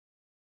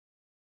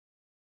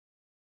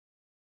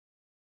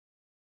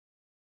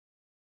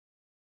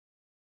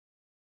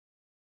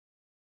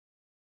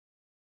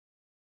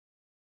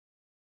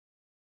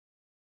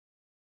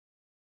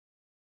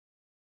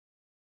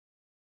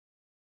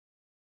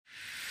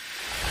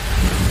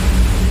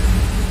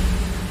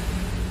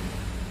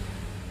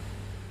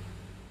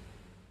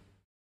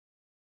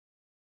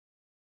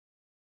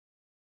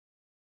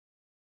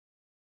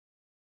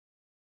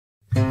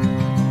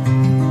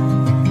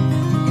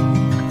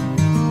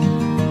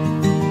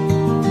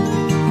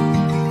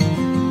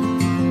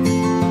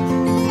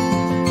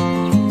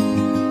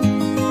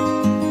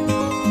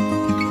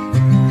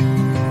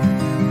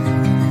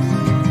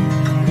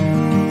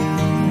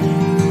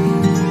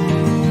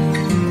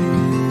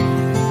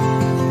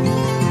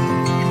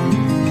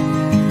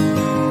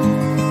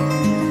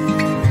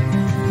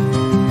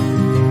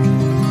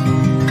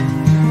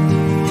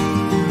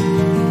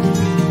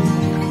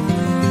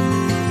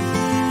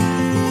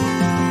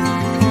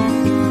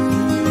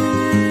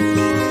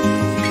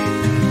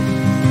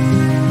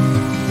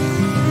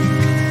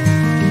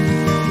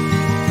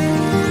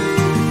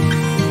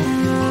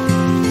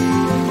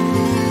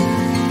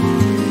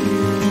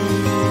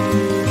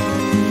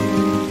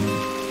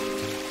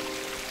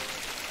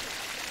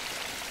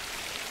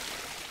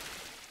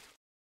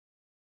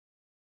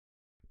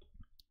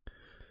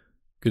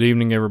Good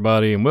evening,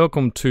 everybody, and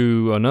welcome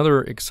to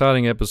another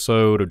exciting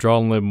episode of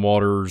Drawing Living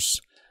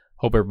Waters.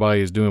 Hope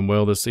everybody is doing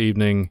well this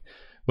evening.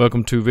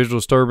 Welcome to Visual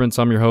Disturbance.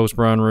 I'm your host,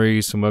 Brian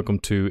Reese, and welcome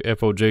to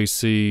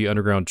FOJC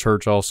Underground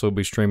Church. Also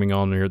be streaming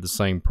on here the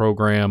same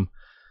program.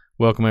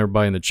 Welcome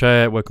everybody in the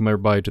chat. Welcome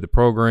everybody to the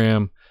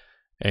program.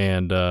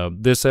 And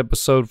this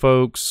episode,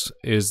 folks,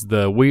 is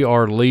the We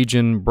Are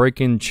Legion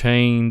Breaking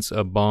Chains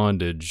of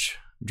Bondage,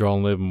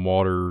 Drawing Living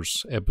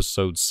Waters,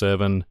 Episode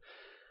 7.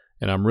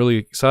 And I'm really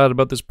excited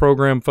about this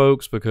program,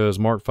 folks, because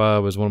Mark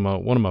 5 is one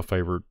of my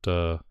favorite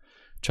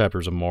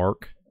chapters of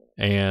Mark.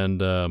 And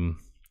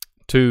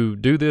to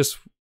do this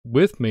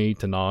with me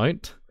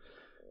tonight,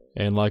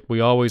 and like we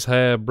always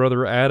have,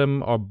 Brother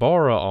Adam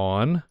Arbara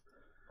on.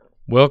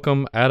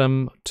 Welcome,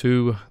 Adam,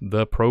 to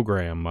the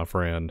program, my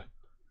friend.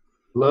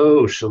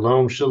 Hello,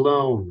 shalom,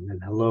 shalom,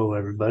 and hello,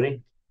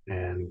 everybody.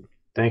 And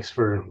thanks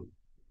for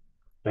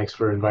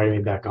inviting me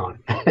back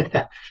on.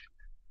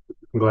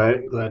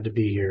 glad to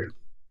be here.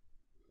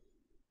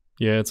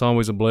 Yeah, it's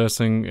always a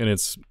blessing, and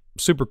it's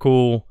super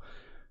cool.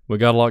 We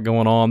got a lot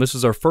going on. This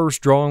is our first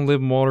Drawing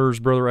Living Waters,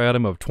 Brother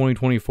Adam, of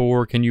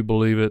 2024. Can you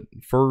believe it?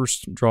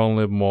 First Drawing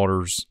Living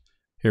Waters.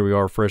 Here we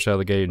are, fresh out of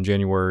the gate in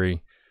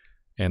January,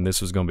 and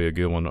this is going to be a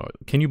good one.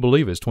 Can you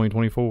believe it's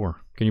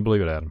 2024? Can you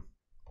believe it, Adam?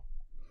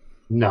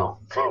 No,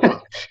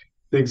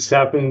 things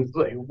happen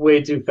like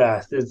way too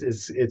fast.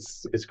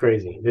 It's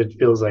crazy. It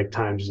feels like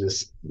time's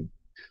just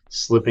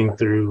slipping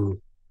through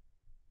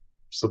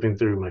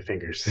my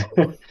fingers.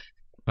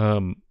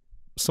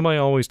 Somebody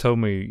always told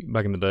me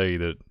back in the day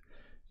that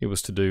it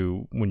was to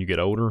do when you get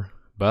older,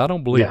 but I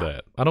don't believe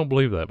that. I don't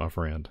believe that, my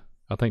friend.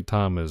 I think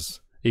time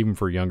is, even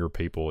for younger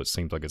people, it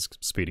seems like it's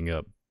speeding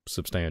up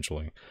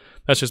substantially.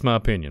 That's just my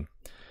opinion.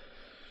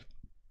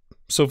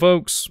 So,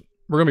 folks,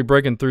 we're going to be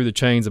breaking through the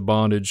chains of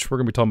bondage. We're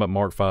going to be talking about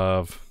Mark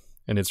 5,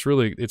 and it's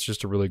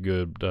just a really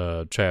good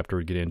chapter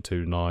to get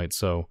into tonight.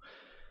 So,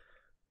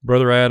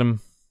 Brother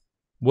Adam,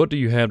 what do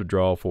you have to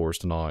draw for us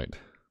tonight?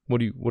 What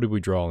did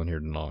we draw in here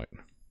tonight?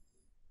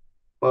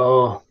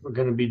 Well, we're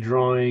going to be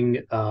drawing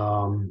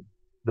the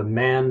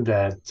man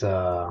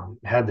that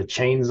had the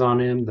chains on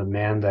him, the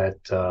man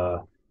that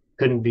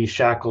couldn't be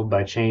shackled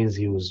by chains.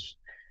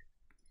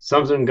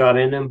 Something got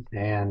in him,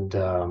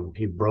 and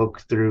he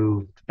broke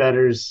through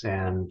fetters,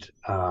 and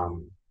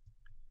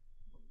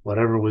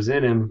whatever was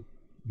in him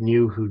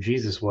knew who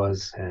Jesus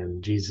was,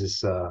 and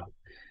Jesus,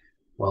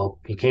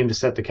 he came to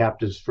set the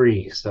captives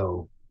free.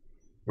 So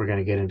we're going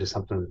to get into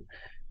something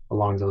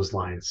along those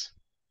lines.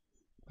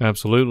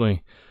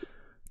 Absolutely.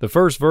 The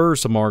first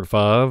verse of Mark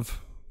 5,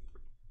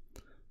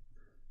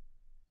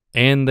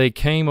 and they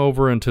came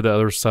over into the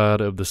other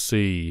side of the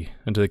sea,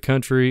 into the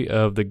country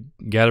of the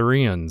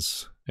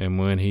Gadarenes. And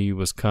when he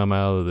was come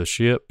out of the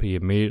ship, he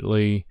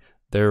immediately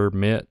there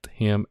met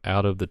him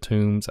out of the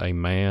tombs a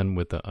man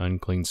with an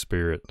unclean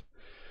spirit,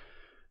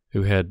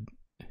 who had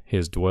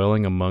his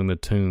dwelling among the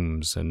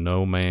tombs, and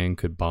no man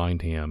could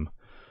bind him,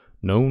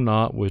 no,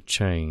 not with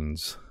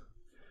chains.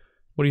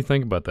 What do you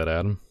think about that,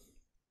 Adam?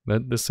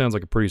 This sounds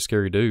like a pretty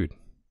scary dude.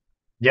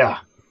 Yeah,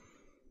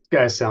 this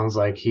guy sounds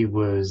like he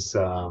was.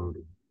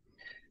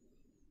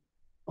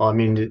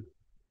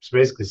 It's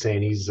basically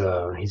saying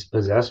he's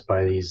possessed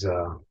by these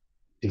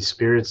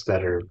spirits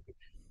that are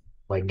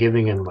like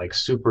giving him like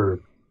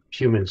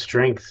superhuman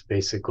strength,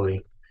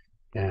 basically.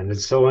 And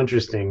it's so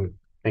interesting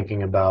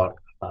thinking about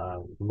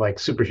like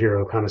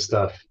superhero kind of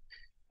stuff,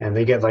 and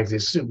they get like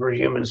this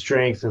superhuman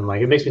strength, and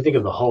like it makes me think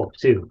of the Hulk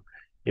too,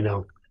 you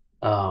know,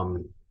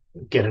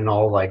 getting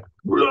all like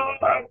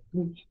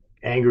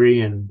angry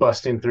and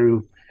busting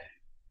through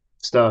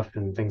stuff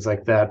and things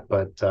like that.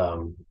 But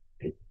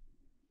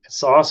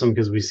it's awesome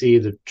because we see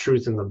the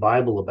truth in the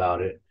Bible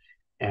about it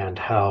and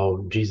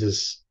how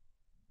Jesus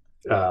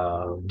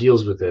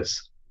deals with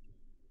this.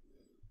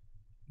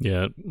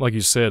 Yeah, like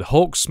you said,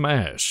 Hulk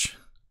smash.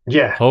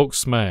 Yeah, Hulk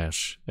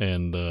smash.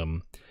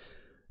 And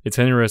it's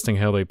interesting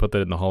how they put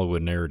that in the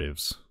Hollywood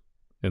narratives.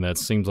 And that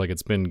seems like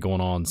it's been going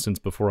on since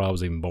before I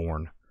was even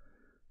born.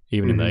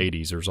 Even in the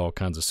 80s, there's all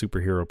kinds of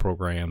superhero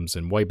programs,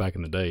 and way back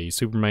in the day,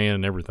 Superman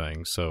and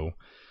everything. So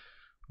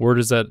where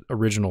does that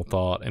original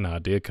thought and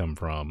idea come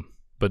from?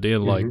 But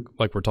then,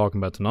 like we're talking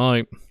about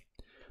tonight,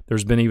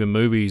 there's been even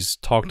movies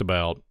talked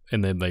about,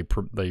 and then they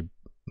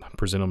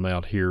present them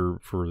out here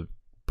for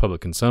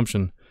public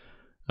consumption,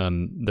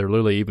 and they're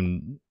literally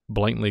even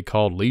blatantly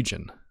called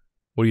Legion.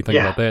 What do you think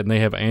about that? And they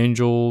have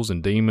angels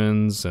and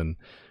demons and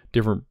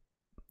different.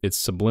 It's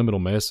subliminal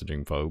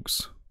messaging,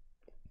 folks.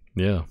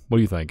 Yeah. What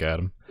do you think,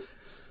 Adam?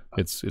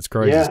 It's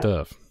crazy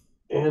stuff.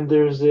 And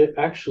there's it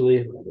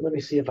actually. Let me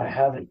see if I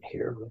have it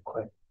here real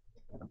quick.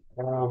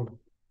 Oh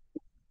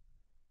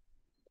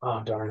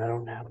darn, I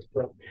don't have it.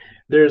 But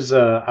there's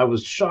I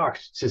was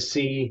shocked to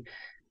see,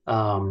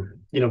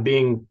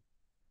 being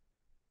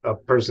a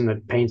person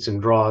that paints and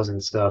draws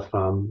and stuff.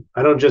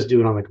 I don't just do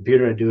it on the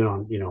computer. I do it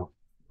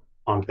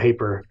on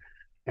paper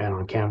and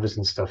on canvas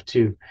and stuff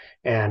too.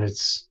 And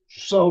it's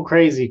so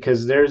crazy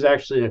because there's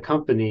actually a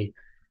company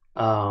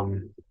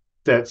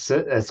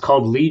that's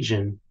called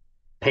Legion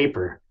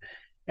Paper,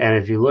 And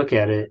if you look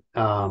at it,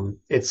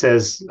 it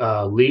says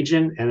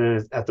Legion, and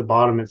then at the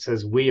bottom it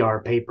says "We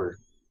are paper."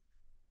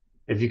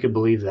 If you could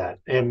believe that,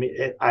 and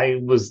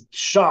I was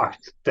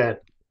shocked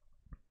that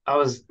I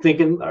was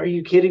thinking, "Are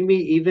you kidding me?"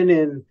 Even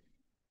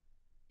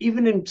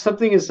in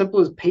something as simple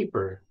as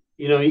paper,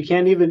 you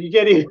can't even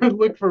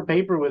look for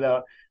paper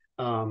without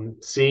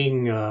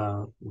seeing,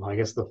 well, I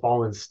guess, the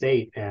fallen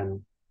state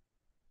and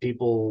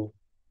people,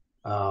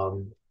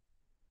 um,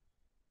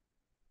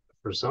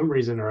 for some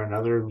reason or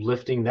another,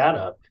 lifting that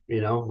up,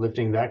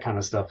 lifting that kind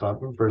of stuff up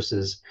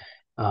versus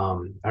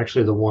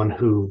actually the one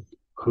who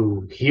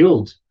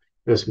healed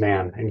this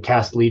man and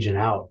cast Legion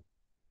out.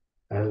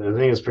 I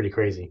think it's pretty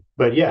crazy.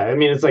 But yeah, I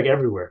mean, it's like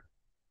everywhere.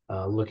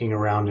 Looking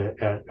around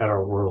at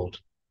our world.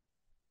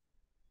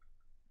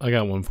 I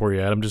got one for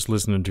you, Adam. Just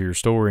listening to your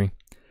story.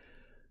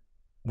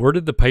 Where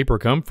did the paper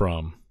come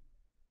from?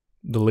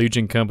 The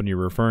Legion company you're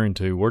referring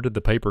to, where did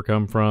the paper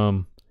come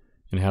from,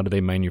 and how did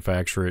they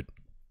manufacture it?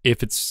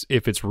 If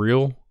it's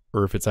real,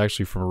 or if it's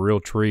actually from a real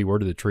tree, where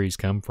did the trees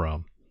come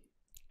from?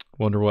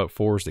 Wonder what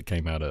forest it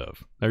came out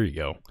of. There you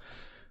go.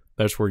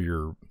 That's where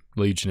your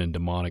Legion and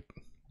demonic,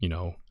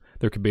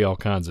 there could be all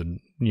kinds of,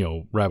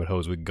 rabbit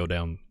holes we could go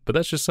down. But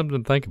that's just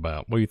something to think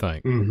about. What do you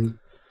think? Mm-hmm.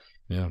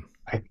 Yeah.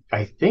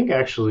 I think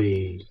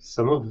actually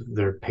some of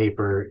their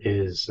paper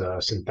is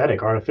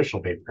synthetic, artificial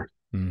paper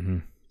Mm-hmm.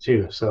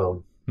 too.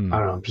 So Hmm. I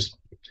don't know, just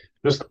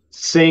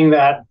saying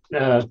that,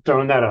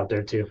 throwing that out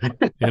there too.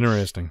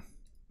 Interesting.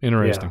 Yeah,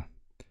 Interesting.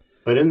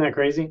 but isn't that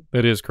crazy?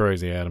 That is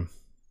crazy, Adam.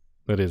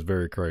 That is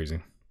very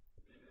crazy.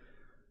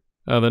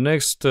 The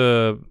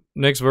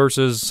next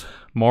verses,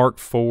 Mark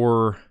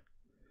 4-7.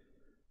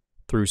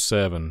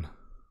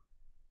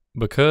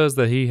 Because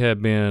that he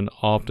had been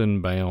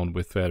often bound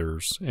with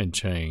fetters and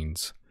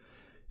chains,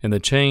 and the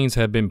chains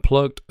had been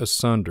plucked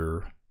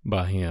asunder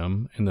by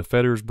him, and the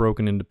fetters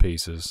broken into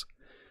pieces,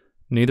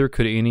 neither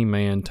could any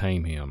man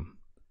tame him.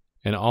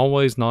 And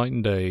always night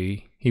and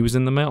day he was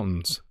in the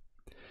mountains,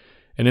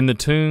 and in the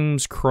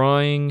tombs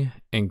crying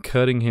and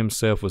cutting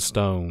himself with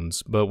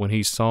stones. But when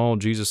he saw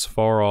Jesus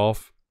far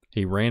off,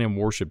 he ran and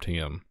worshipped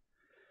him,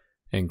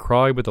 and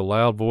cried with a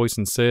loud voice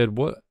and said,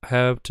 What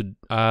have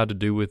I to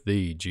do with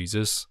thee,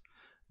 Jesus,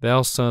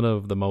 thou Son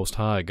of the Most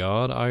High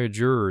God? I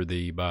adjure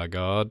thee by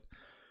God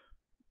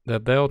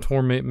that thou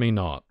torment me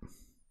not.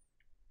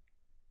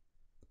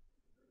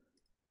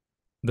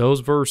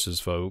 Those verses,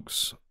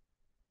 folks,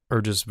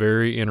 are just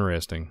very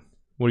interesting.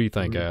 What do you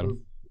think, Mm-hmm.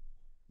 Adam?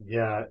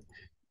 Yeah,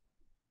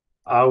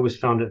 I always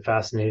found it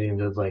fascinating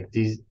that like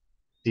these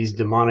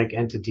demonic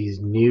entities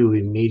knew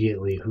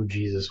immediately who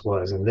Jesus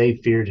was, and they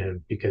feared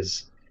him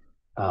because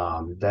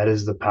that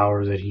is the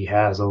power that he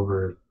has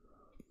over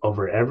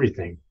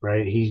everything,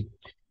 right? He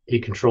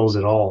controls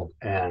it all,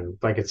 and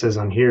like it says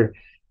on here,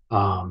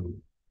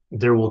 um,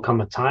 there will come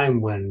a time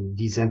when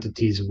these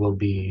entities will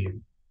be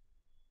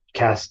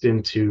cast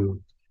into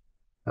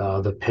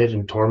the pit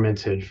and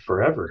tormented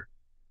forever.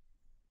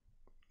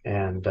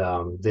 And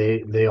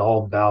they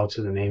all bow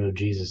to the name of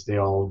Jesus. They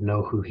all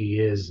know who he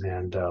is,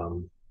 and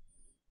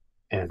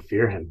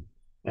fear him.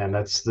 And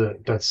that's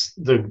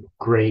the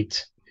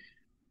great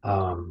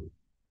um,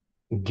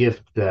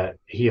 gift that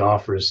he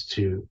offers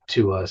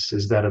to us,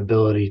 is that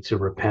ability to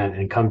repent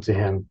and come to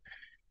him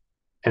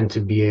and to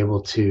be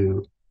able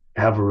to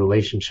have a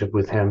relationship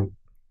with him,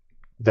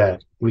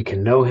 that we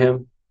can know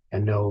him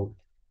and know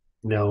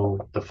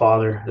the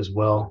Father as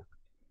well,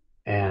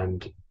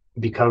 and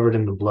be covered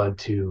in the blood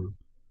to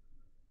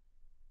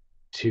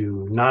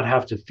not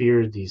have to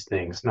fear these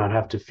things, not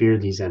have to fear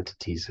these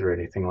entities or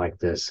anything like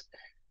this,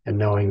 and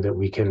knowing that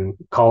we can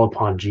call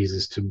upon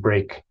Jesus to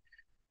break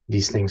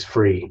these things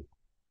free.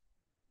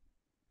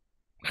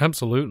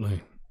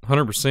 Absolutely.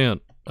 100%.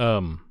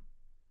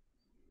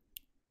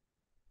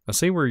 I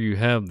see where you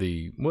have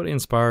what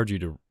inspired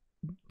you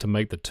to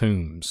make the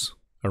tombs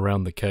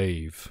around the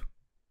cave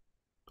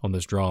on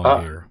this drawing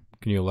Uh, here.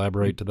 Can you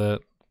elaborate to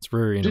that? It's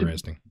very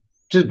interesting.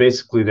 just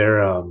basically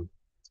their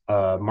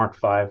Mark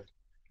 5.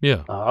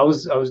 Yeah. I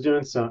was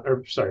doing some,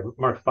 or sorry,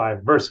 Mark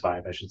 5, verse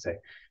 5, I should say,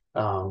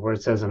 where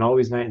it says, "And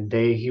always night and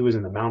day he was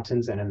in the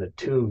mountains and in the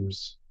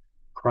tombs,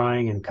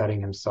 crying and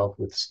cutting himself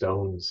with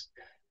stones."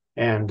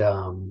 And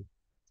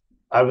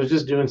I was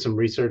just doing some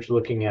research,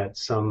 looking at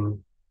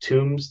some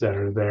tombs that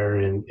are there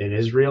in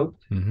Israel,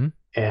 Mm-hmm.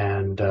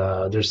 and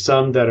there's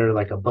some that are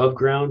like above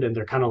ground, and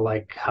they're kind of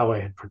like how I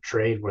had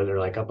portrayed, where they're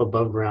like up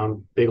above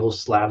ground, big old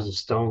slabs of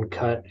stone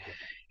cut,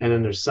 and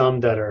then there's some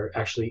that are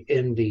actually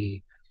in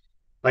the,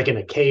 like in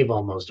a cave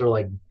almost, or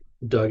like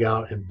dug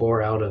out and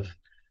bore out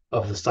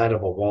of the side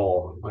of a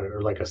wall,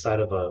 or like a side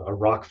of a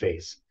rock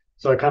face.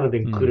 So I kind of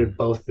Mm. included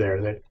both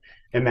there. That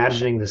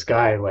imagining this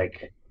guy,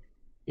 like,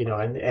 and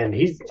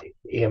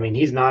I mean,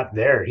 he's not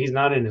there. He's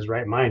not in his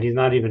right mind. He's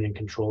not even in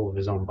control of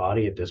his own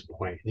body at this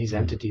point. These Mm.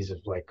 entities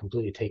have like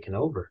completely taken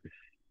over.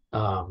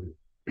 Um,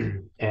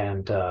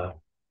 and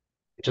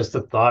just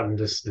the thought and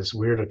this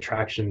weird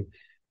attraction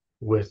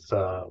with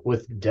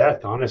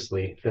death,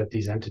 honestly, that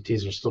these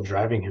entities are still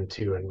driving him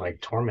to, and like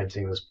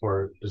tormenting this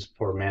poor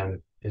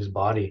man, his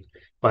body,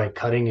 by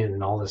cutting it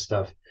and all this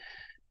stuff.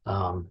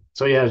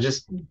 So yeah,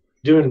 just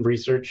doing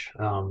research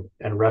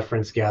and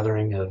reference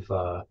gathering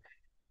of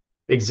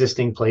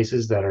existing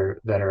places that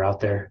are out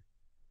there.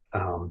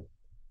 Um,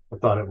 I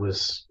thought it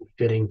was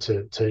fitting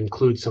to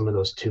include some of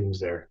those tombs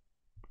there.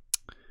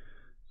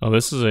 Oh,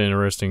 this is an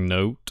interesting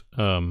note.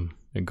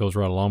 It goes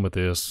right along with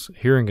this.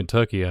 Here in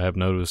Kentucky, I have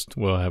noticed,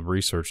 well, I have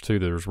researched too,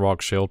 there's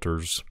rock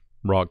shelters,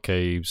 rock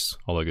caves,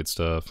 all that good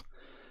stuff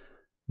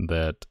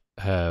that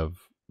have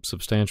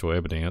substantial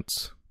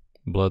evidence,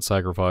 blood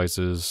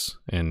sacrifices,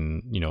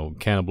 and,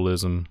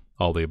 cannibalism,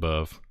 all the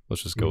above.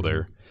 Let's just go Hmm.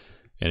 there.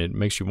 And it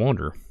makes you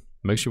wonder.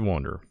 Makes you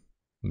wonder.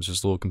 It's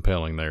just a little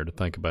compelling there to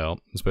think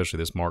about, especially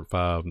this Mark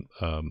 5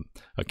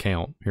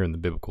 account here in the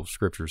biblical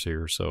scriptures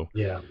here. So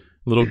Yeah,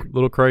 a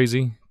little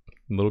crazy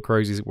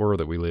world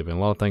that we live in. A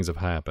lot of things have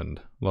happened,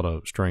 a lot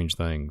of strange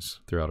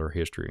things throughout our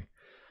history.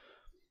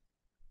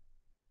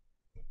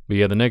 But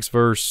yeah, the next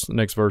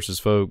verses,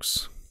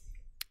 folks,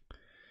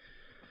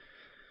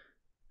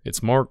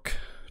 it's Mark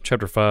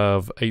chapter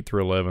 5, 8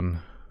 through 11.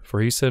 For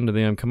he said unto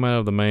them, Come out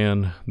of the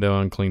man, thou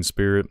unclean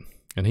spirit.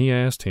 And he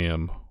asked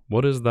him,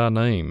 What is thy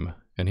name?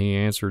 And he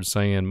answered,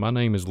 saying, My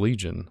name is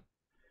Legion,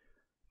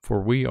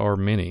 for we are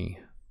many.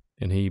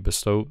 And he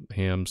bestowed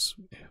him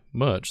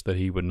much that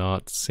he would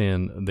not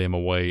send them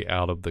away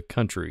out of the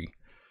country.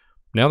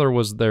 Now there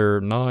was there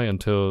nigh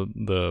unto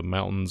the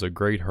mountains a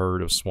great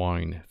herd of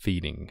swine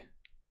feeding.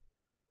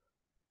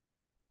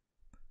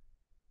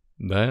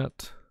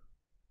 That,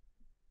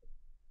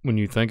 when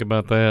you think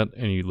about that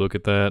and you look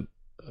at that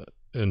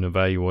and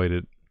evaluate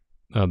it,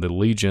 the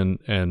Legion,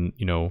 and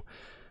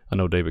I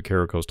know David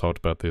Carrico's talked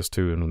about this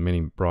too in the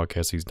many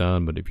broadcasts he's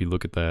done. But if you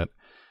look at that,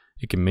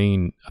 it can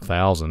mean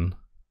 1,000.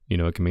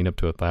 It can mean up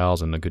to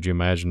 1,000. And could you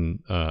imagine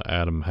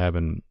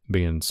Adam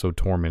being so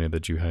tormented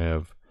that you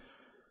have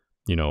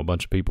a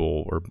bunch of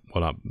people, or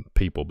well, not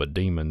people, but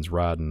demons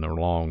riding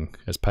along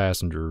as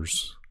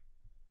passengers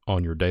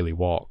on your daily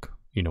walk,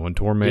 and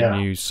tormenting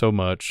yeah, you so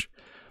much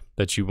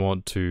that you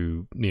want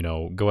to,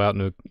 go out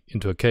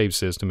into a cave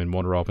system and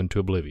wander off into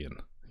oblivion,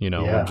 and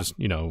yeah, just,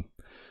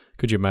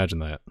 could you imagine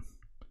that?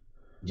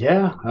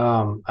 yeah.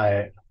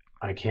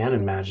 I can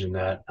imagine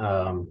that.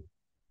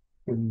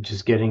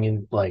 Just getting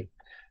in like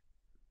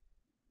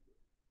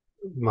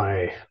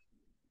my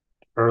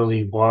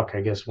early walk,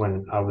 I guess,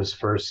 when I was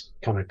first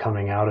kind of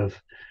coming out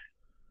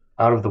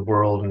of the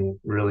world and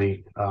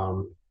really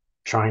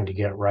trying to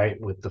get right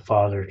with the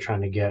Father,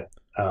 trying to get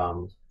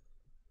um,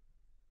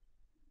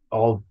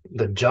 all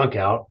the junk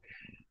out.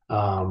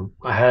 I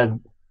had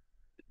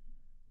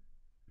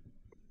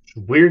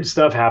weird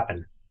stuff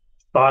happen,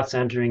 thoughts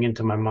entering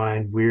into my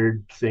mind,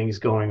 weird things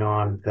going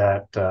on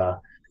that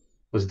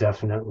was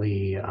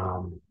definitely,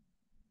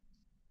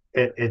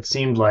 it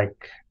seemed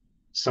like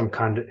some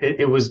kind of,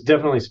 it was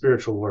definitely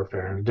spiritual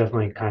warfare and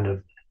definitely kind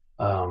of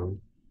um,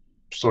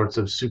 sorts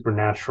of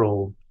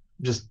supernatural,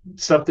 just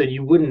stuff that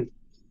you wouldn't,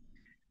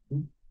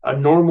 a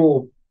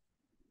normal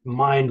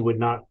mind would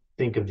not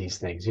think of these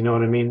things. You know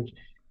what I mean?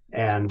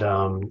 And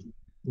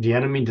the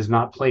enemy does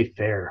not play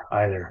fair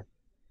either.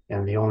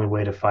 And the only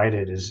way to fight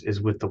it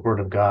is with the word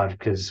of God,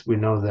 because we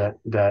know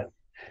that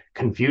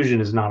confusion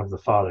is not of the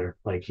Father.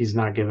 Like he's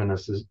not given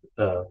us this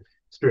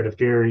spirit of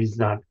fear. He's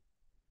not,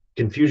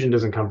 confusion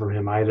doesn't come from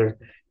him either.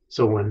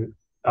 So when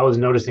I was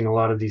noticing a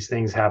lot of these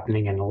things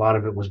happening, and a lot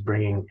of it was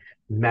bringing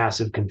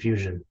massive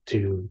confusion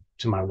to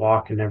my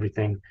walk and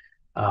everything.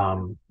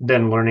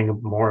 Then learning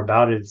more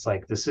about it, it's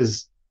like this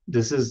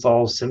is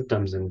all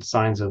symptoms and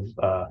signs of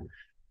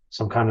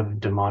some kind of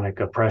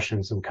demonic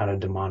oppression, some kind of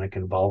demonic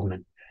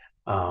involvement.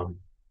 Um,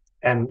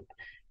 and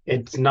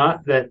it's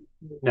not that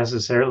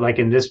necessarily like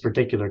in this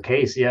particular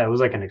case. Yeah, it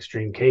was like an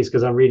extreme case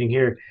because I'm reading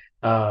here.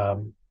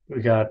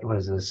 We got, what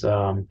is this?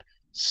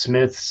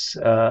 Smith's.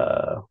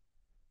 Let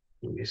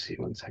me see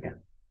one second.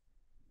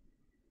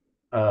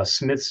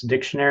 Smith's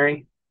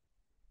dictionary.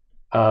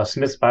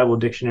 Smith's Bible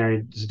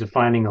Dictionary is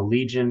defining a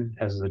legion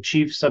as the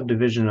chief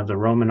subdivision of the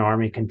Roman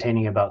army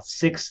containing about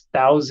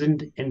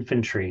 6,000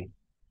 infantry.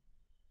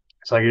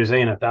 It's like you're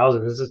saying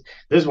 1,000.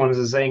 This one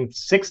is saying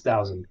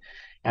 6,000,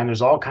 and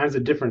there's all kinds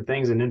of different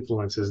things and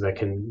influences that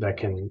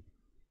can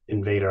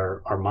invade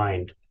our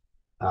mind.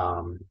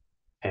 Um,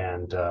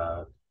 and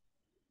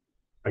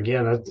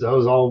again, that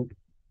was all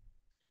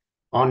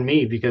on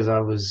me because I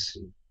was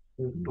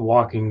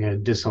walking a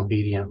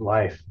disobedient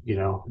life,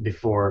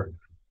 before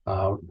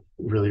uh,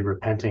 really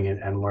repenting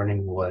and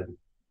learning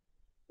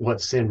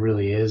what sin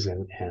really is,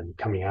 and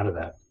coming out of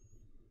that.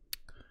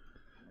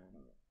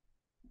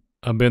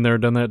 I've been there,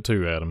 done that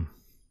too, Adam.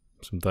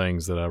 Some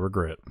things that I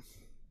regret.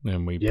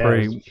 And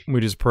Yeah. we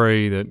just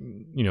pray that,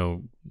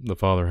 the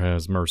Father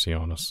has mercy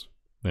on us.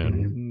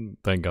 Mhm. And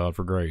thank God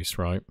for grace,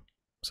 right?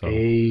 So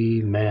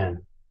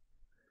Amen.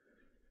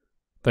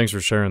 thanks for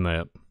sharing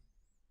that.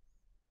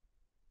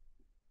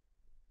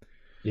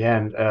 Yeah,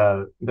 and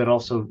that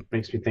also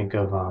makes me think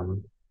of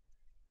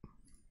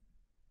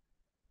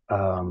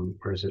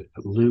where is it?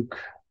 Luke.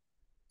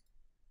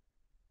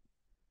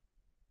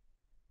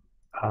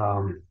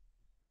 Um,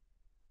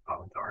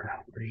 oh Lord,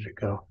 where did it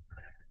go?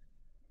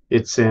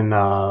 It's in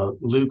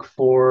Luke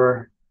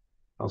 4.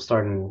 I'll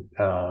start in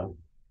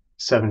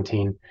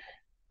 17.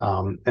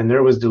 And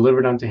there was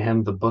delivered unto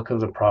him the book of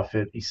the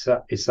prophet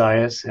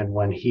Isaiah. And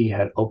when he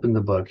had opened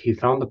the book, he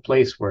found the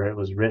place where it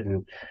was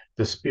written,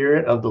 The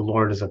Spirit of the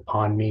Lord is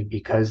upon me,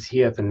 because he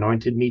hath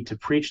anointed me to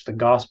preach the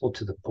gospel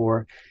to the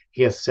poor.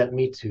 He hath sent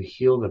me to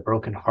heal the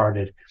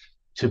brokenhearted,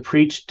 to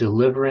preach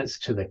deliverance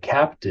to the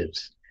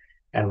captives,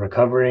 and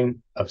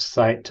recovering of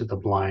sight to the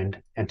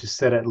blind, and to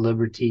set at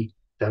liberty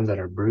them that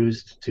are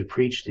bruised, to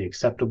preach the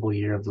acceptable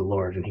year of the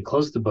Lord. And he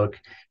closed the book,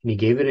 and he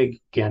gave it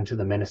again to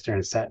the minister,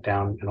 and sat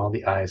down, and all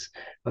the eyes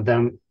of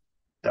them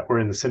that were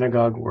in the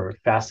synagogue were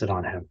fastened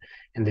on him.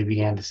 And they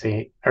began to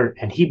say,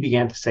 and he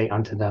began to say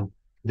unto them,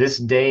 This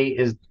day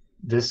is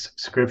this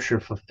scripture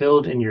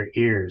fulfilled in your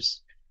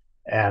ears.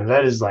 And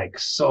that is like,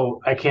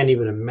 so I can't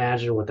even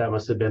imagine what that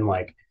must have been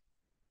like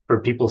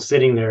for people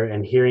sitting there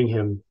and hearing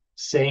him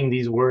saying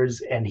these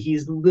words, and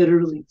he's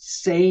literally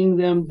saying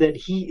them, that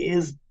he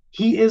is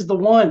the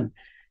one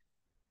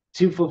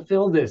to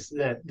fulfill this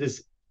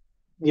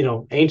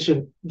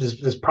ancient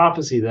this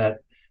prophecy that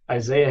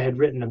Isaiah had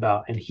written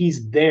about. And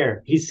he's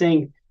there, he's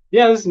saying,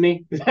 yeah, this is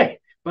me. By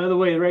the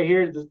way, right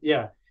here,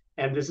 yeah.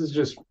 And this is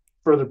just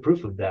further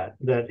proof of that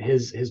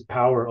his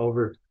power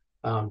over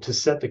to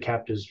set the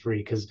captives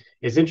free. Because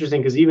it's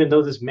interesting, because even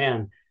though this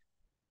man,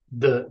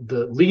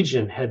 the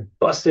legion had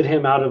busted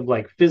him out of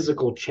like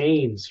physical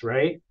chains,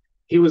 right?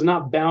 He was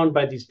not bound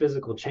by these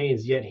physical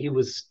chains, yet he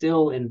was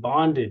still in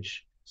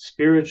bondage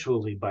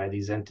spiritually by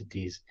these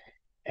entities.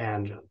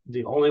 And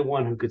the only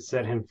one who could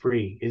set him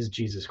free is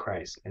Jesus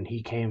Christ. And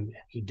he came,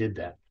 he did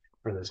that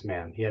for this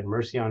man. He had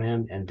mercy on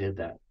him and did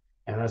that.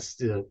 And that's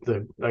the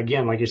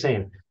again, like you're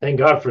saying, thank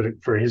God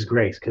for his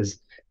grace, because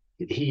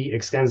he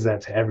extends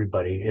that to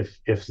everybody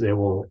if they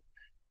will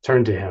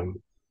turn to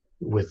him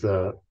with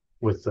a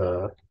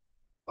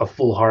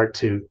full heart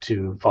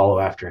to follow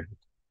after him.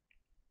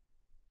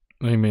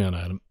 Amen,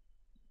 Adam.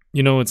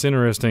 You know, it's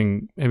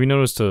interesting. Have you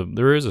noticed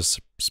there is a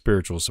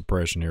spiritual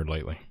suppression here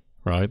lately,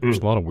 right? There's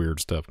a lot of weird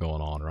stuff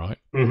going on, right?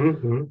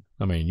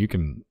 I mean, you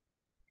can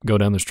go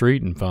down the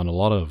street and find a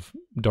lot of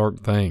dark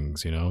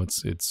things, you know.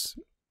 It's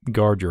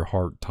guard your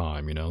heart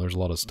time, you know. There's a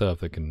lot of stuff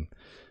that can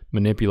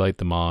manipulate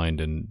the mind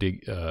and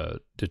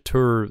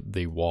deter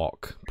the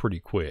walk pretty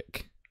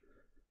quick.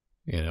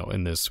 You know,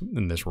 in this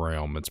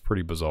realm, it's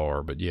pretty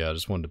bizarre. But yeah, I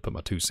just wanted to put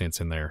my 2 cents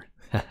in there.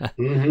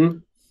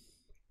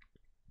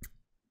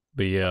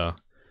 But yeah,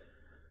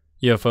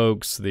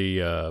 folks.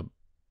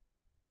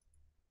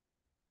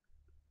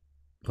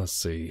 Let's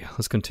see.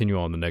 Let's continue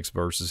on the next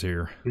verses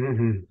here.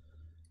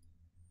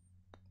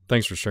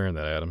 Thanks for sharing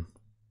that, Adam.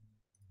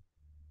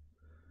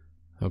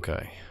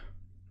 Okay.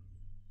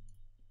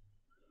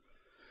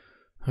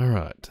 All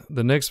right.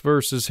 The next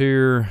verses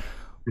here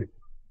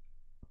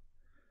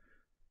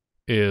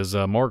is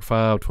Mark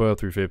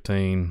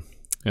 5:12-15.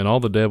 And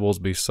all the devils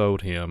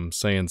besought him,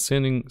 saying,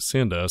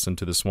 Send us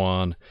into the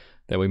swine,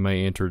 that we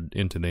may enter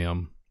into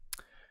them.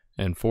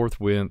 And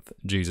forthwith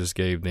Jesus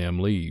gave them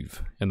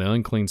leave. And the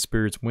unclean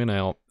spirits went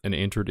out and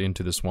entered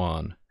into the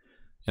swine.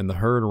 And the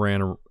herd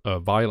ran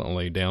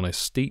violently down a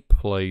steep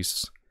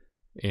place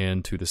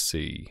into the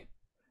sea.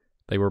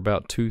 They were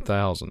about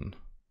 2,000,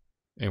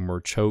 and were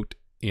choked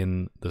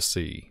in the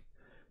sea.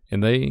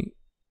 And they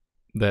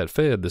that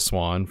fed the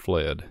swine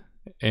fled,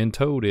 and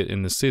told it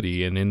in the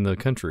city and in the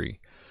country.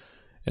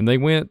 And they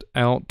went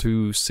out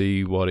to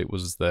see what it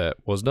was that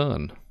was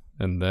done.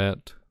 And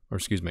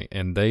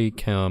they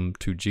come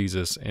to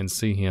Jesus and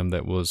see him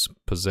that was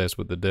possessed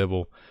with the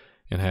devil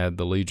and had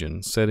the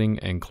legion, sitting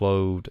and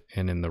clothed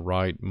and in the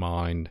right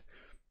mind.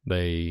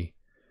 They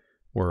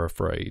were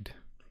afraid.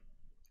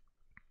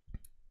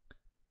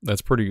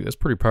 That's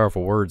pretty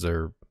powerful words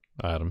there,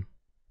 Adam.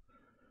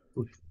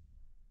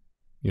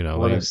 You know,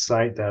 what a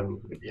sight that,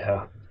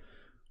 yeah.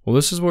 Well,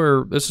 this is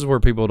where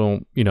people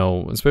don't, you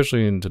know,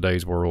 especially in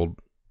today's world,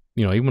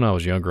 you know, even when I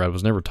was younger, I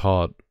was never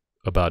taught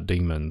about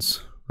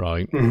demons,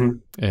 right?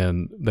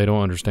 And they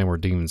don't understand where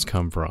demons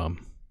come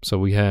from. So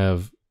we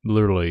have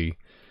literally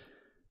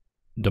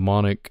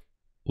demonic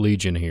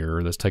legion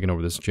here that's taken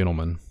over this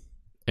gentleman,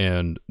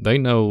 and they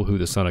know who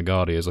the Son of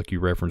God is, like you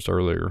referenced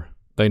earlier.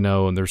 They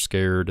know, and they're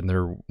scared, and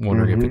they're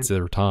wondering if it's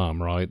their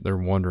time, right? They're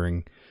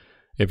wondering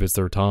if it's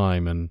their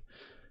time, and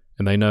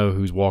they know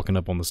who's walking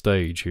up on the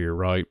stage here,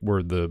 right?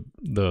 Where the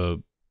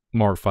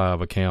Mark 5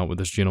 account with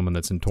this gentleman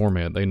that's in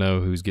torment, they know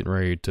who's getting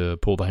ready to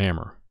pull the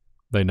hammer.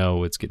 They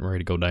know it's getting ready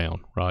to go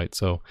down, right?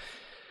 So,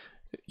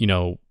 you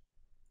know,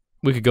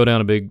 we could go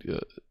down a big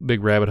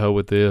rabbit hole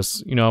with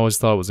this. You know, I always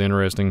thought it was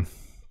interesting,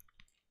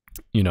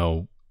 you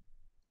know,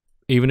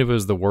 even if it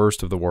was the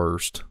worst of the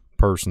worst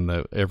person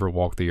that ever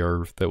walked the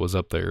earth that was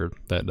up there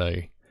that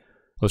day,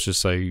 let's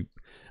just say,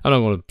 I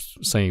don't want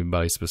to say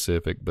anybody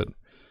specific, but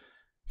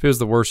if it was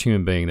the worst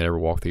human being that ever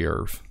walked the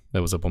earth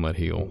that was up on that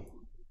hill,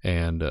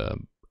 and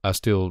I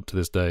still to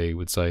this day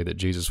would say that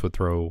Jesus would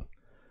throw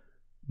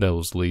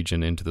those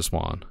legion into the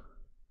swan.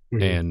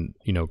 And,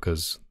 you know,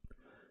 because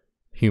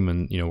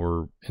human, you know,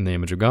 we're in the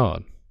image of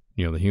God,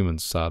 you know, the human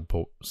side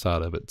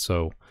of it.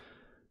 So,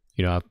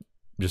 you know, I'm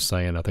just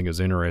saying, I think it's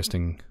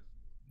interesting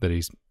that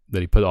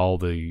that he put all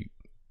the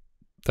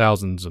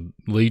thousands of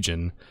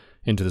legion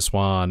into the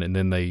swine, and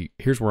then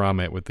here's where I'm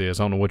at with this.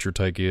 I don't know what your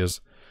take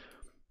is,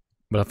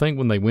 but I think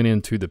when they went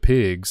into the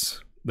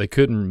pigs, they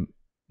couldn't.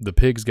 The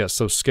pigs got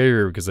so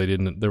scared because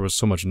there was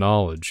so much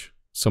knowledge,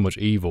 so much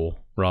evil,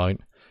 right?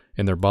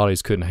 And their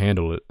bodies couldn't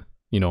handle it,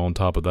 on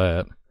top of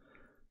that.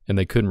 And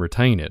they couldn't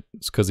retain it.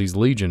 It's because these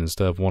legion and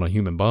stuff want a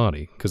human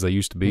body, because they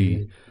used to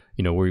be,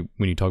 when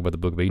you talk about the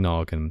Book of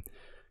Enoch and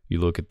you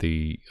look at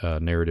the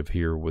narrative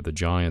here with the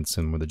giants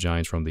and with the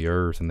giants roam the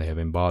earth, and they have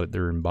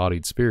they're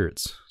embodied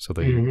spirits. So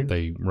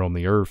they roam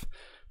the earth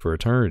for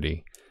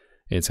eternity.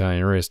 It's how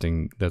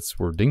interesting that's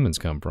where demons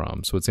come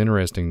from. So it's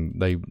interesting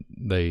they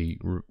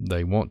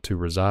want to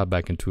reside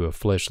back into a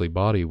fleshly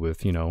body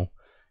with,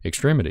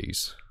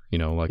 extremities,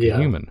 like a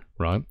human,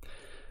 right?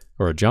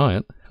 Or a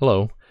giant.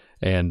 Hello.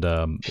 And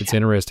it's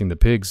interesting. The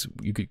pigs,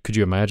 could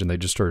you imagine they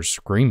just started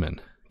screaming?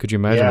 Could you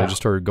imagine they just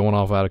started going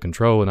off out of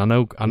control? And I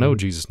know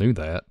Jesus knew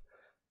that,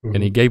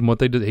 and he gave them what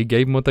they did. He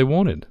gave them what they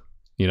wanted,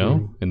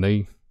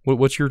 And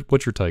what's your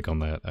take on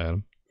that,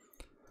 Adam?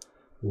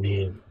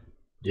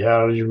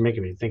 Yeah, you're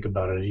making me think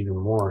about it even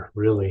more,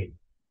 really.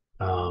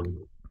 I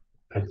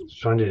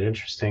find it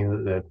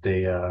interesting that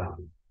they,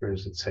 where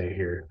does it say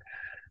here?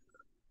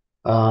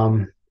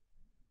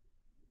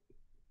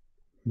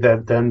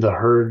 That then the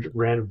herd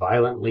ran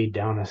violently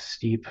down a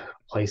steep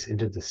place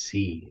into the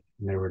sea,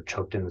 and they were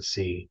choked in the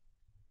sea.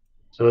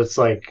 So it was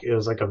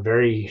like a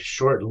very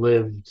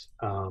short-lived,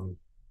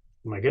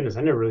 my goodness,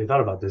 I never really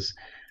thought about this,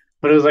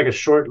 but it was like a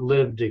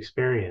short-lived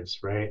experience,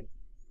 right?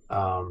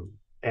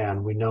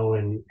 And we know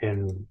in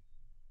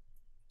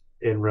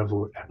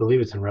I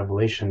believe it's in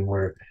Revelation,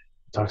 where it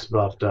talks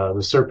about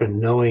the serpent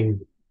knowing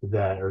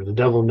that, or the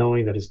devil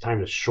knowing that his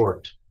time is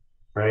short,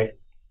 right?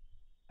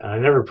 And I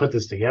never put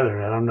this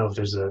together. I don't know if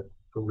there's a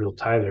real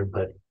tie there,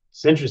 but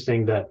it's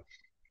interesting that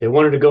they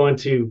wanted to go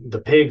into the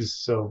pigs.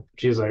 So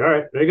Jesus was like, all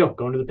right, there you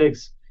go into the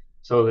pigs.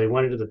 So they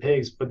went into the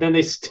pigs, but then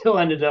they still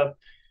ended up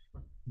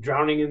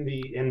drowning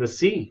in the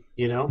sea.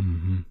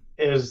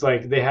 It was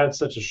like they had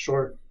such a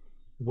short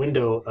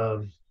window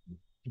of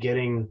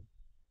getting,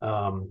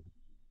 I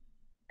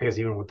guess,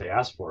 even what they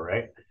asked for,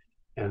 right?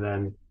 And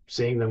then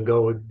seeing them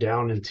go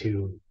down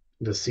into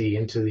the sea,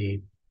 into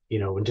the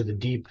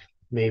deep,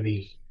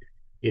 maybe,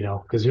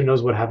 because who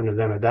knows what happened to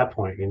them at that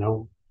point,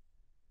 So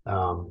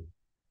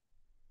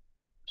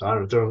I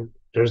don't know.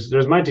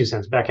 There's my 2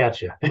 cents back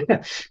at you,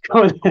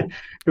 going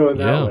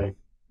that way.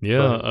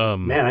 Yeah. But,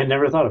 man, I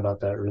never thought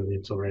about that really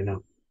until right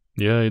now.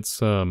 Yeah,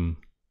 it's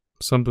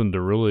something to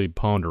really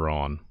ponder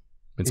on.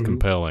 It's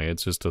compelling.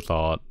 It's just a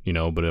thought,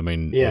 but I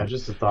mean,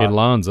 just a thought. It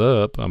lines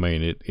up. I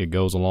mean, it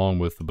goes along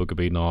with the Book of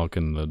Enoch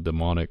and the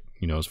demonic,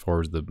 as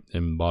far as the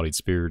embodied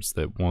spirits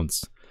that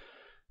once,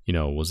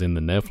 was in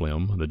the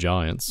Nephilim, the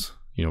giants.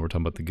 We're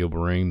talking about the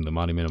Gilbarim, the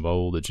mighty men of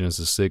old, the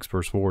Genesis 6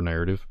 verse 4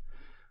 narrative.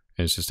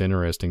 And it's just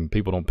interesting.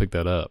 People don't pick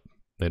that up.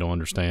 They don't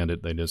understand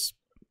it. They just,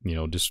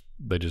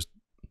 they just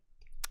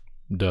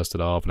dust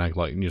it off and act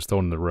like, just throw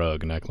it in the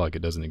rug and act like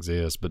it doesn't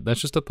exist. But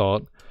that's just a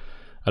thought.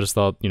 I just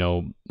thought,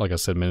 like I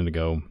said a minute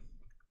ago,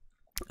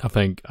 I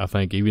think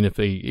even if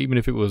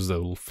it was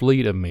a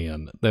fleet of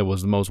men that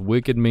was the most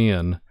wicked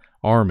men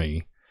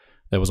army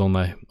that was on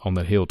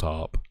that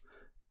hilltop,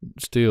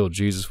 still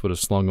Jesus would have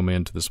slung them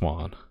into the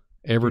swan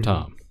every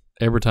time.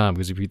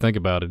 Because if you think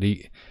about it,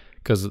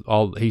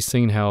 he's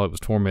seen how it was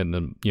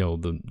tormenting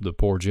the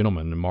poor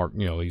gentleman, and Mark,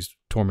 he's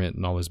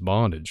tormenting all his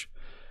bondage.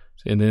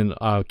 And then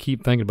I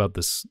keep thinking about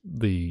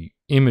the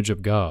image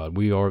of God.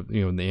 We are,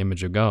 in the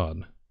image of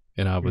God.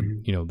 And I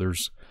would,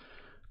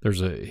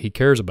 he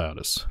cares about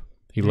us.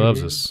 He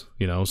loves us,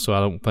 so I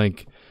don't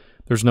think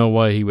there's no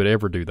way he would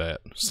ever do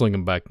that. Sling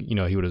him back, he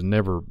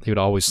would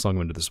always slung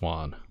him into the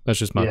swan. That's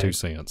just my 2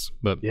 cents.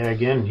 But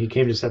again, he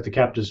came to set the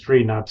captives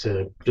free, not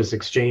to just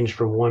exchange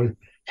for one.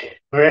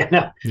 Right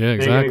now, exactly. You're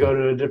going to go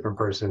to a different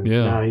person.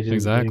 Yeah, no, he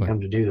didn't come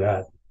to do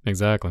that.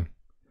 Exactly.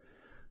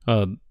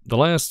 The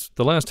last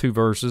 2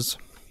 verses,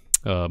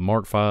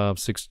 Mark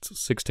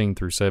 5:16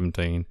 through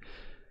 17.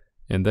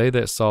 And they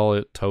that saw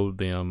it told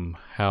them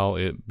how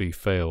it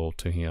befell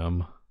to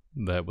him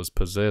that was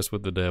possessed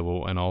with the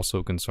devil, and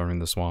also concerning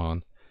the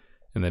swan.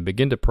 And they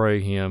began to pray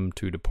him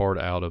to depart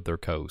out of their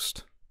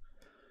coast.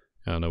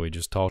 I know we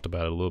just talked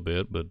about it a little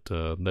bit, but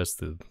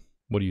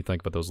what do you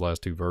think about those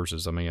last 2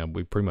 verses? I mean,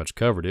 we pretty much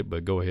covered it,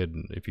 but go ahead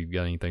and if you've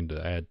got anything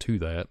to add to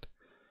that.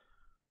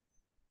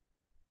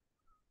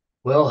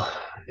 Well,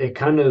 it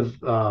kind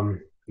of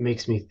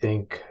makes me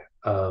think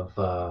of,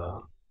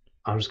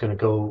 I'm just going to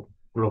go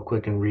real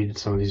quick and read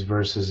some of these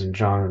verses in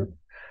John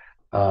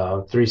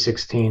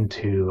 3:16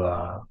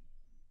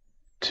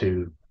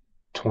 to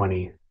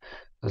 20.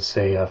 Let's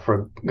say,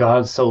 for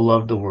God so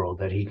loved the world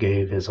that he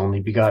gave his only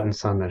begotten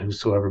Son, that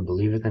whosoever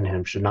believeth in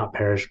him should not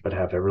perish but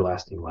have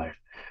everlasting life.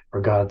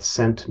 For God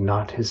sent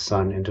not his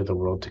Son into the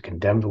world to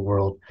condemn the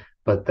world,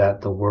 but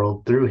that the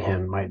world through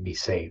him might be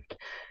saved.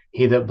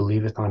 He that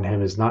believeth on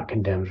him is not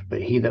condemned,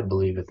 but he that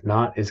believeth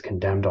not is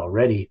condemned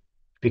already,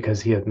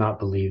 because he hath not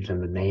believed in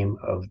the name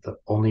of the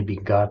only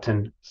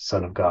begotten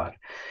Son of God.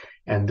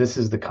 And this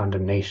is the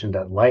condemnation,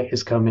 that light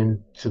has come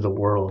into the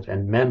world,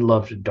 and men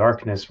loved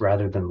darkness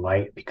rather than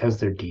light because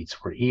their deeds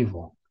were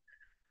evil.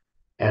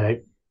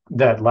 And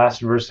that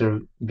last verse there,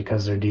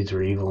 because their deeds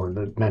were evil and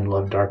the men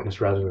love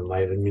darkness rather than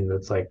light. I mean,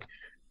 that's like,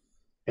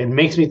 it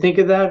makes me think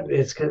of that.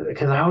 It's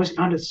because I always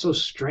found it so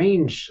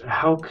strange.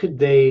 How could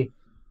they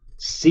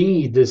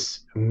see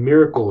this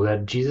miracle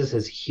that Jesus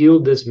has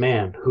healed this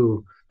man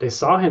who they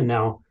saw him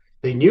now?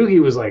 They knew he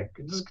was like,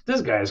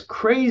 this guy is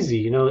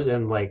crazy,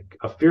 and like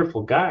a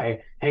fearful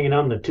guy hanging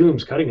out in the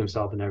tombs, cutting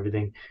himself and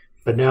everything.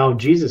 But now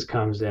Jesus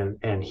comes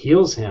and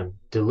heals him,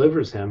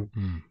 delivers him.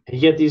 Mm. And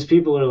yet these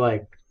people are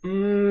like, no,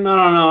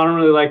 no, no, I don't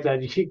really like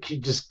that.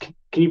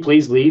 Can you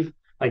please leave?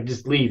 Like,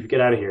 just leave, get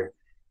out of here.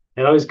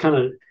 It always kind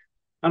of,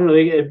 I don't know.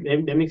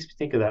 It makes me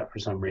think of that for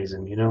some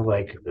reason.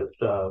 Like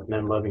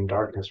men loving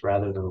darkness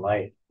rather than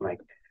light. Like,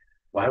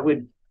 why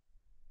would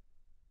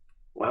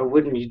why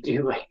wouldn't you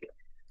do like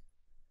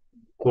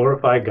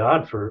glorify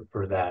God for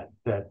that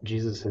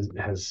Jesus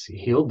has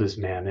healed this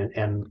man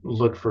and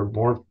look for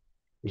more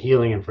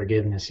healing and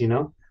forgiveness.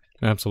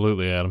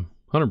 Absolutely, Adam.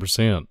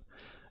 100%.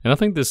 And I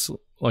think this,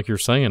 like you're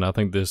saying, I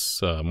think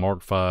this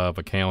Mark 5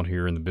 account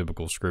here in the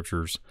biblical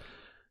scriptures,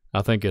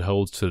 I think it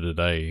holds to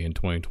today in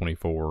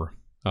 2024.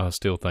 I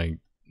still think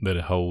that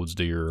it holds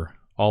dear.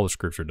 All the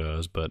scripture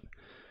does, but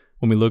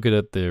when we look at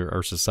it,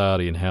 our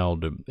society and how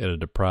at a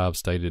deprived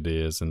state it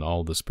is, and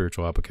all the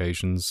spiritual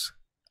applications,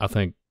 I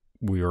think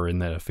we are in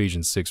that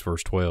Ephesians 6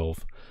 verse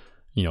 12,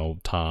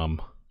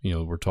 time.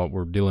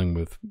 We're dealing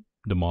with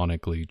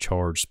demonically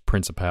charged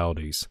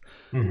principalities,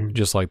 Mm-hmm.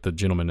 just like the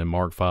gentleman in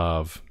Mark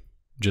 5,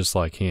 just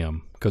like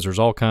him. Because there's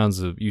all kinds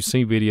of, you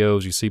see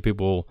videos, you see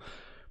people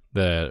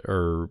that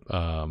are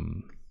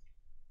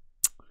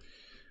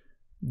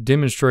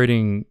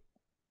demonstrating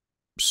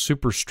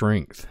super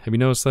strength. Have you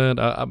noticed that?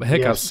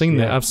 Heck, I've Yes, seen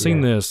that. yeah, I've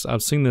seen yeah. this.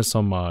 I've seen this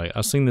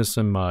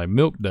in my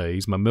milk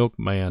days, my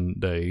milkman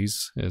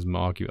days, as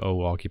my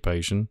old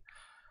occupation.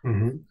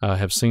 Mm-hmm. I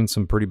have seen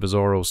some pretty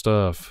bizarro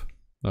stuff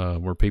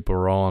where people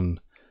are on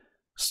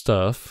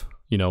stuff,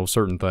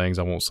 certain things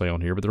I won't say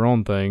on here, but they're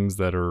on things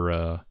that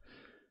are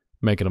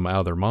making them out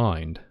of their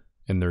mind,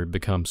 and they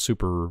become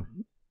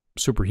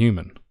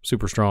superhuman,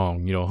 super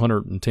strong.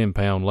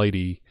 110-pound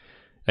lady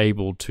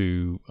able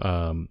to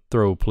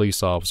throw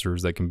police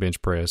officers that can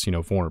bench press,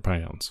 400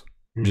 pounds,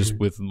 just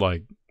Mm-hmm. with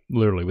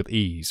literally with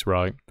ease,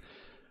 right?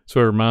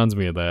 So it reminds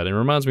me of that. It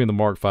reminds me of the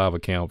Mark 5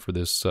 account for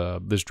this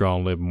Draw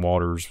and Living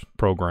Waters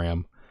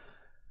program.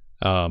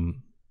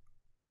 Adam,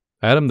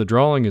 the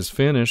drawing is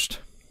finished.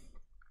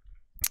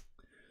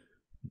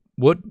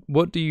 What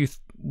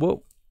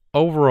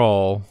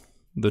overall,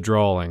 the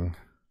drawing,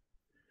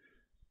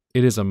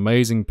 it is an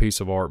amazing piece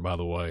of art, by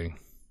the way.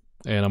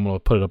 And I'm going to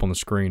put it up on the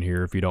screen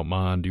here, if you don't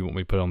mind. Do you want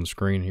me to put it on the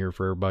screen here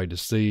for everybody to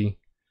see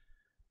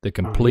the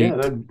Yeah,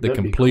 that'd be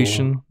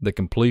cool. the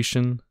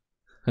completion?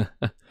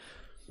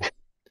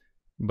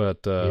 But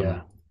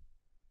Yeah.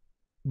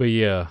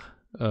 yeah,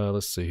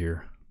 let's see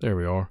here. There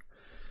we are.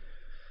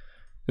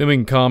 Then we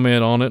can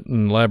comment on it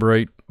and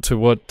elaborate to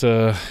what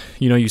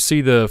you see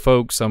the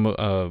folks. I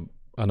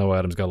know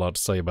Adam's got a lot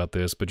to say about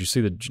this, but you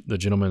see the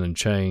gentleman in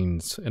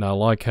chains, and I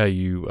like how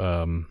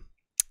you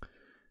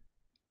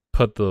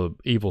put the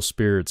evil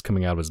spirits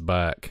coming out of his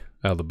back,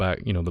 the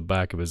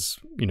back of his,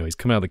 he's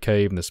coming out of the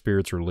cave and the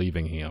spirits are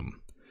leaving him.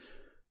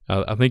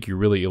 I think you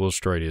really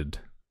illustrated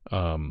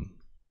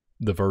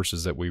the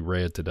verses that we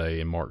read today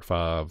in Mark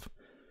 5.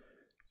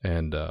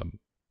 And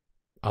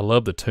I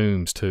love the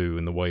tombs too,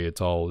 and the way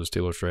it's all just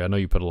illustrated. I know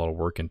you put a lot of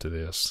work into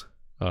this.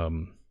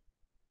 Do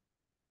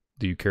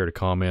you care to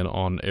comment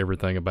on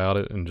everything about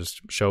it and just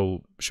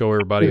show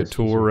everybody a Yes, for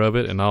tour sure. of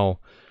it? And I'll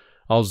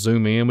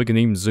zoom in. We can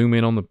even zoom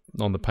in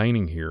on the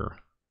painting here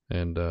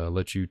and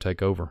let you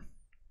take over.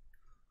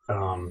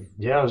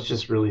 Yeah, I was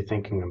just really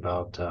thinking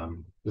about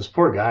this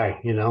poor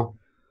guy,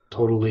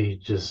 totally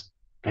just,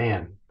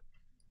 man,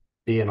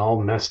 being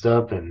all messed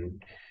up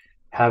and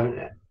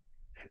having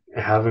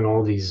having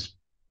all these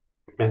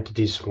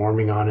entities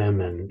swarming on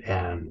him,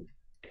 and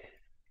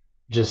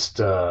just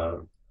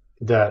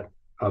that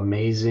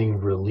amazing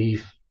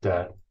relief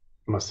that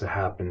must have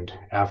happened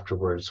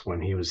afterwards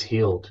when he was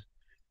healed.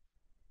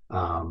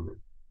 Um,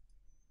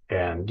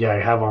 And yeah, I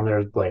have on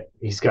there like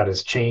he's got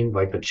his chain,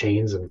 like the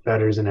chains and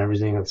fetters and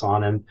everything that's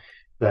on him.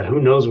 That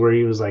who knows where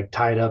he was like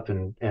tied up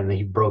and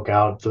he broke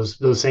out.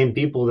 Those same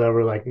people that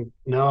were like,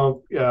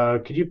 no,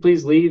 could you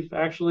please leave?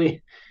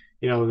 Actually,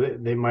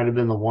 they might have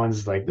been the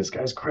ones like this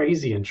guy's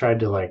crazy and tried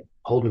to like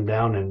hold him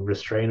down and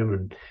restrain him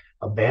and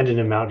abandon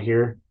him out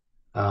here.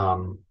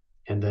 Um,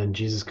 and then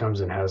Jesus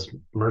comes and has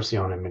mercy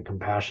on him and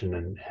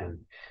compassion and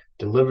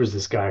delivers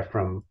this guy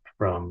from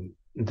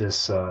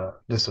this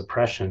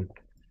oppression.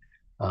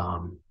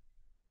 Um,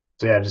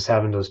 so yeah, just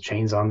having those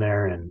chains on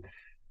there and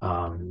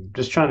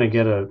just trying to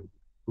get a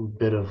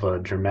bit of a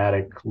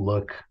dramatic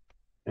look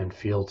and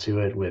feel to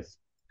it with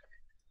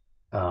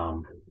I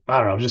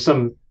don't know, just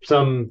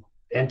some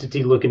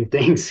entity looking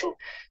things,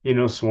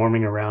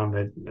 swarming around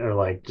that are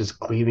like just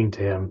cleaving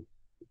to him,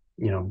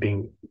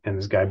 being and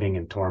this guy being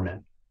in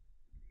torment.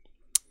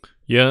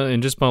 Yeah,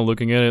 and just by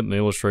looking at it and the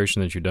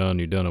illustration that you've done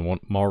a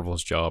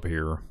marvelous job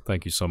here.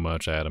 Thank you so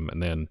much, Adam.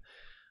 And then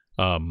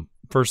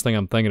first thing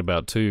I'm thinking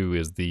about too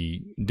is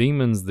the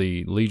demons,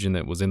 the legion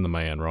that was in the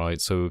man, right?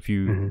 So if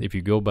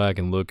you go back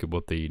and look at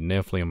what the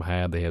Nephilim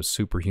had, they have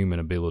superhuman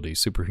ability,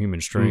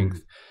 superhuman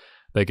strength.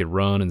 They could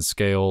run and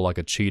scale like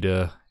a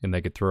cheetah, and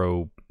they could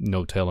throw,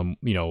 no telling,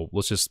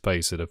 let's just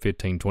face it, a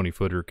 15,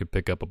 20-footer could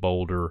pick up a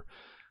boulder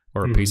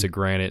or a piece of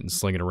granite and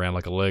sling it around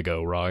like a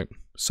Lego, right?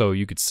 So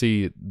you could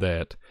see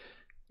that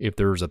if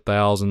there's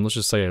 1,000, let's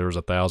just say there's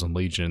 1,000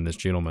 legion in this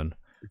gentleman,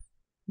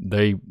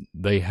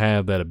 they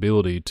have that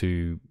ability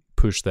to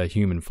push that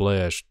human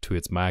flesh to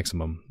its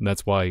maximum. And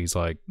that's why he's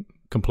like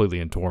completely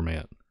in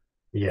torment.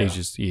 Yeah.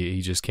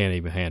 He just can't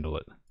even handle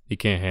it. He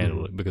can't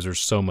handle it because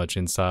there's so much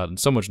inside and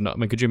so much. I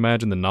mean, could you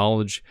imagine the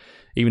knowledge?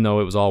 Even though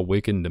it was all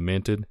wicked and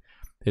demented,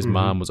 his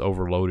mind was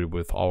overloaded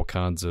with all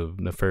kinds of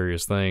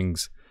nefarious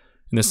things.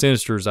 And the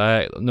Sinisters,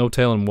 no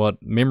telling what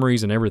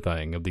memories and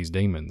everything of these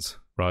demons,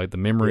 right? The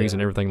memories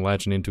and everything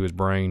latching into his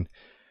brain.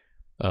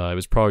 It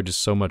was probably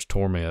just so much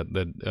torment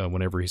that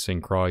whenever he seen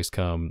Christ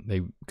come,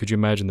 could you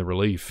imagine the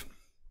relief?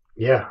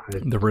 Yeah.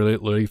 The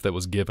relief that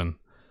was given.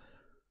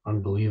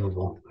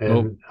 Unbelievable.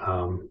 And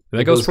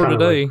that goes for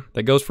today.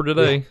 That goes for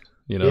today.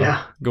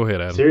 Yeah. Go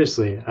ahead, Adam.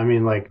 Seriously. I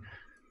mean, like,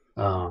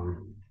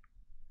 and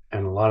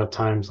a lot of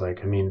times,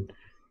 like, I mean,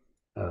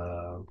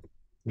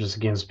 just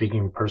again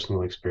speaking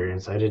personal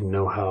experience, I didn't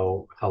know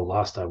how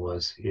lost I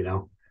was,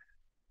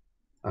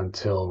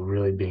 until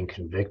really being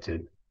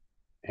convicted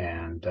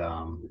and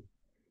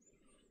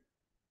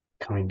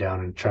coming down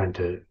and trying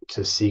to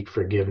seek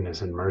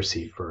forgiveness and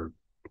mercy for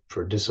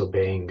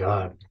disobeying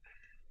God.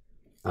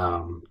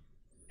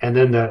 And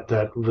then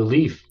that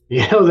relief,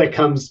 that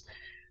comes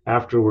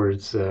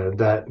afterwards,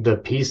 that the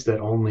peace that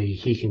only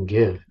he can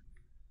give.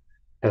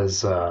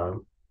 As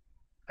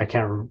I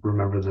can't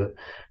remember the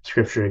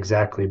scripture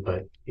exactly,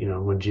 but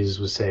when Jesus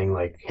was saying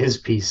like his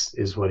peace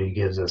is what he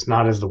gives us,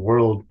 not as the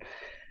world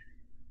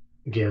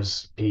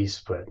gives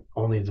peace, but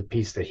only the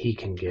peace that he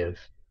can give,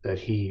 that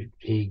he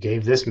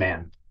gave this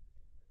man,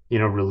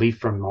 relief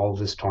from all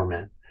this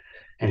torment.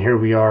 And here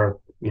we are,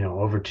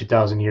 over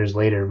 2,000 years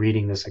later,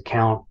 reading this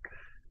account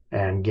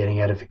and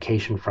getting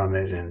edification from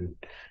it and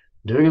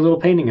doing a little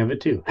painting of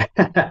it too.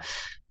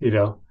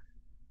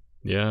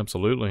 Yeah,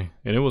 absolutely.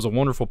 And it was a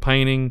wonderful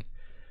painting.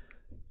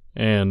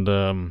 And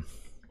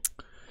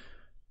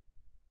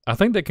I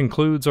think that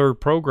concludes our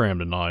program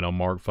tonight on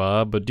Mark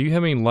 5. But do you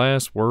have any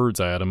last words,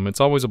 Adam?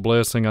 It's always a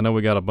blessing. I know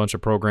we got a bunch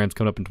of programs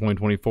coming up in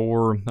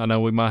 2024. I know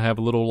we might have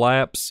a little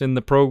lapse in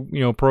the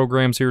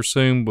programs here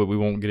soon, but we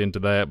won't get into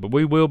that. But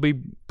we will be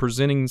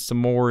presenting some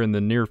more in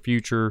the near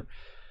future.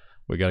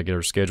 We got to get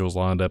our schedules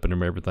lined up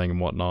and everything and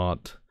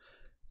whatnot.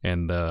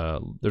 And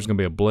there's going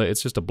to be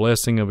it's just a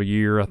blessing of a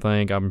year, I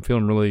think. I'm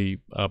feeling really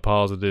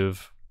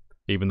positive,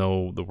 even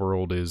though the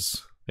world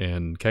is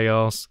in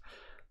chaos.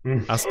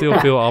 I still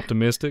feel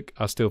optimistic.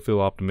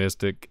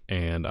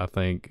 And I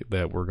think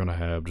that we're going to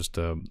have just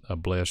a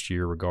blessed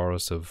year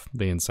regardless of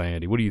the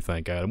insanity. What do you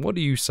think, Adam? What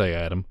do you say,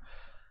 Adam?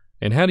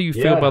 And how do you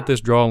feel about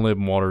this Draw and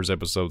Living Waters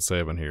episode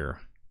 7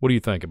 here? What do you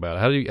think about it?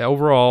 How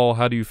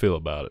do you feel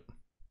about it?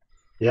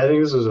 Yeah, I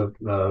think this is a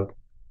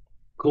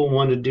cool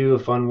one to do, a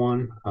fun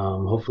one.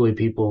 Hopefully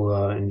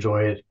people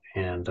enjoy it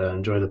and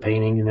enjoy the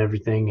painting and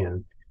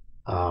everything,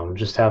 and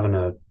just having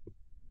a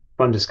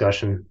fun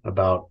discussion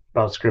about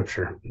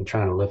scripture and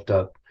trying to lift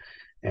up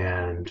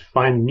and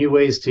find new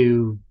ways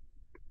to,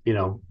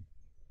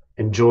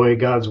 enjoy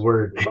God's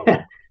word.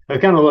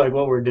 That's kind of like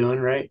what we're doing,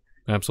 right?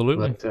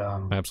 Absolutely.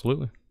 But,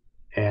 absolutely.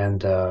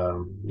 And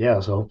so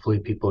hopefully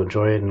people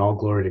enjoy it, and all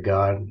glory to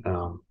God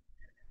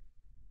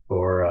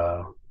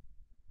for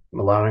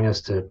allowing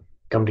us to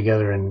come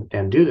together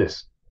and do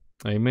this.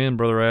 Amen,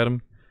 Brother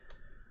Adam.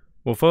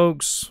 Well,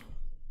 folks,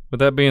 with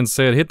that being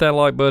said, hit that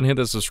like button, hit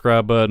that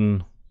subscribe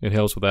button. It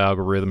helps with the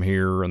algorithm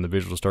here on the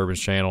Visual Disturbance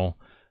channel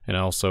and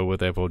also with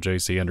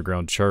FOJC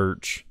Underground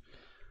Church.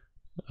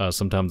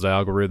 Sometimes the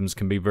algorithms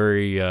can be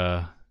very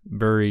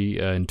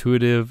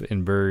intuitive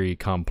and very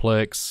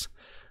complex.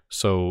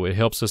 So it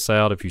helps us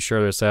out if you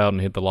share this out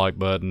and hit the like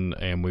button,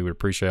 and we would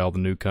appreciate all the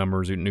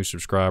newcomers, new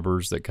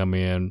subscribers that come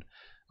in.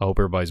 I hope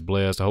everybody's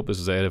blessed. I hope this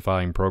is an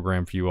edifying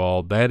program for you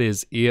all. That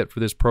is it for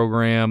this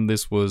program.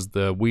 This was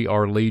the We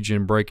Are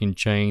Legion, Breaking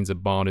Chains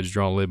of Bondage,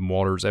 Drawn Living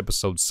Waters,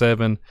 Episode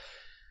 7.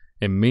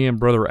 And me and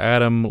Brother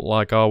Adam,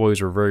 like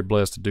always, are very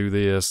blessed to do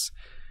this.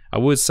 I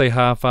would say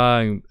high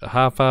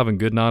five and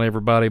good night,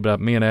 everybody, but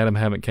me and Adam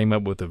haven't came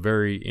up with a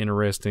very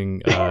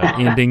interesting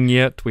ending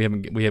yet. We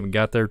haven't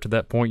got there to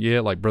that point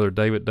yet, like Brother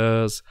David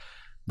does.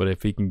 But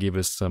if he can give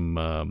us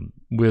some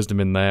wisdom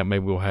in that,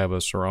 maybe we'll have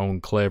us our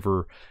own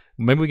clever.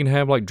 Maybe we can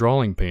have like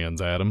drawing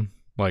pens, Adam.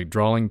 Like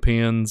drawing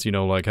pens,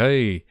 like,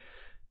 hey,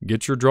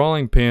 get your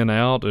drawing pen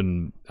out,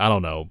 and I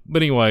don't know.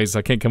 But anyways,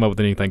 I can't come up with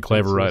anything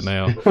clever right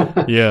now.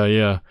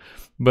 Yeah.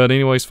 But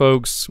anyways,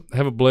 folks,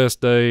 have a blessed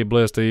day,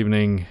 blessed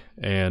evening,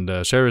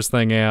 and share this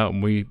thing out.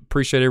 And we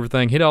appreciate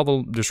everything. Hit all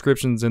the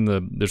descriptions in the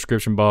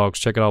description box.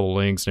 Check out all the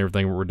links and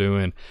everything we're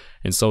doing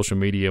in social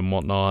media and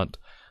whatnot.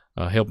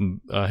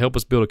 help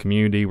us build a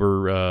community.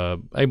 We're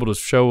able to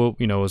show,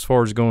 as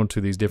far as going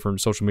to these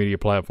different social media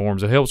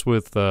platforms, it helps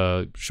with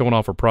showing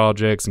off our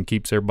projects and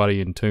keeps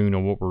everybody in tune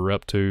on what we're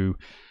up to.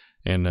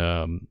 And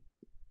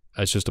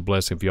it's just a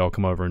blessing if y'all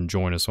come over and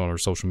join us on our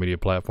social media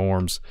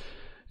platforms.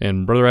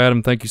 And Brother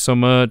Adam, thank you so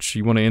much.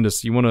 You want to end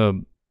us? You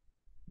want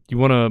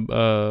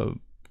to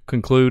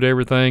conclude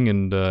everything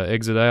and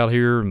exit out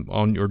here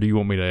or do you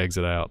want me to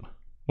exit out?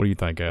 What do you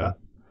think, Adam?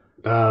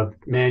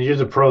 Man, you're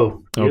the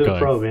pro. You're the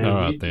pro, man. All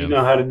right, you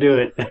know how to do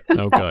it.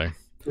 Okay.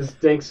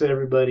 Thanks,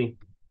 everybody.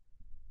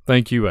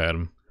 Thank you,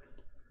 Adam.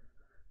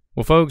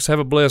 Well, folks, have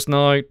a blessed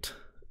night.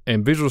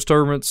 And Visual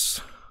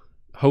Disturbance,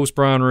 host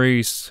Brian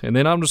Reese. And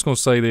then I'm just going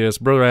to say this.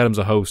 Brother Adam's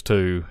a host,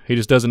 too. He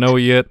just doesn't know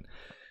it yet.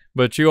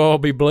 But you all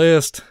be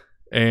blessed.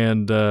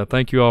 And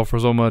thank you all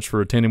so much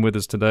for attending with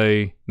us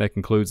today. That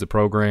concludes the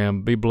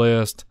program. Be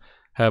blessed.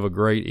 Have a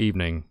great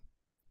evening.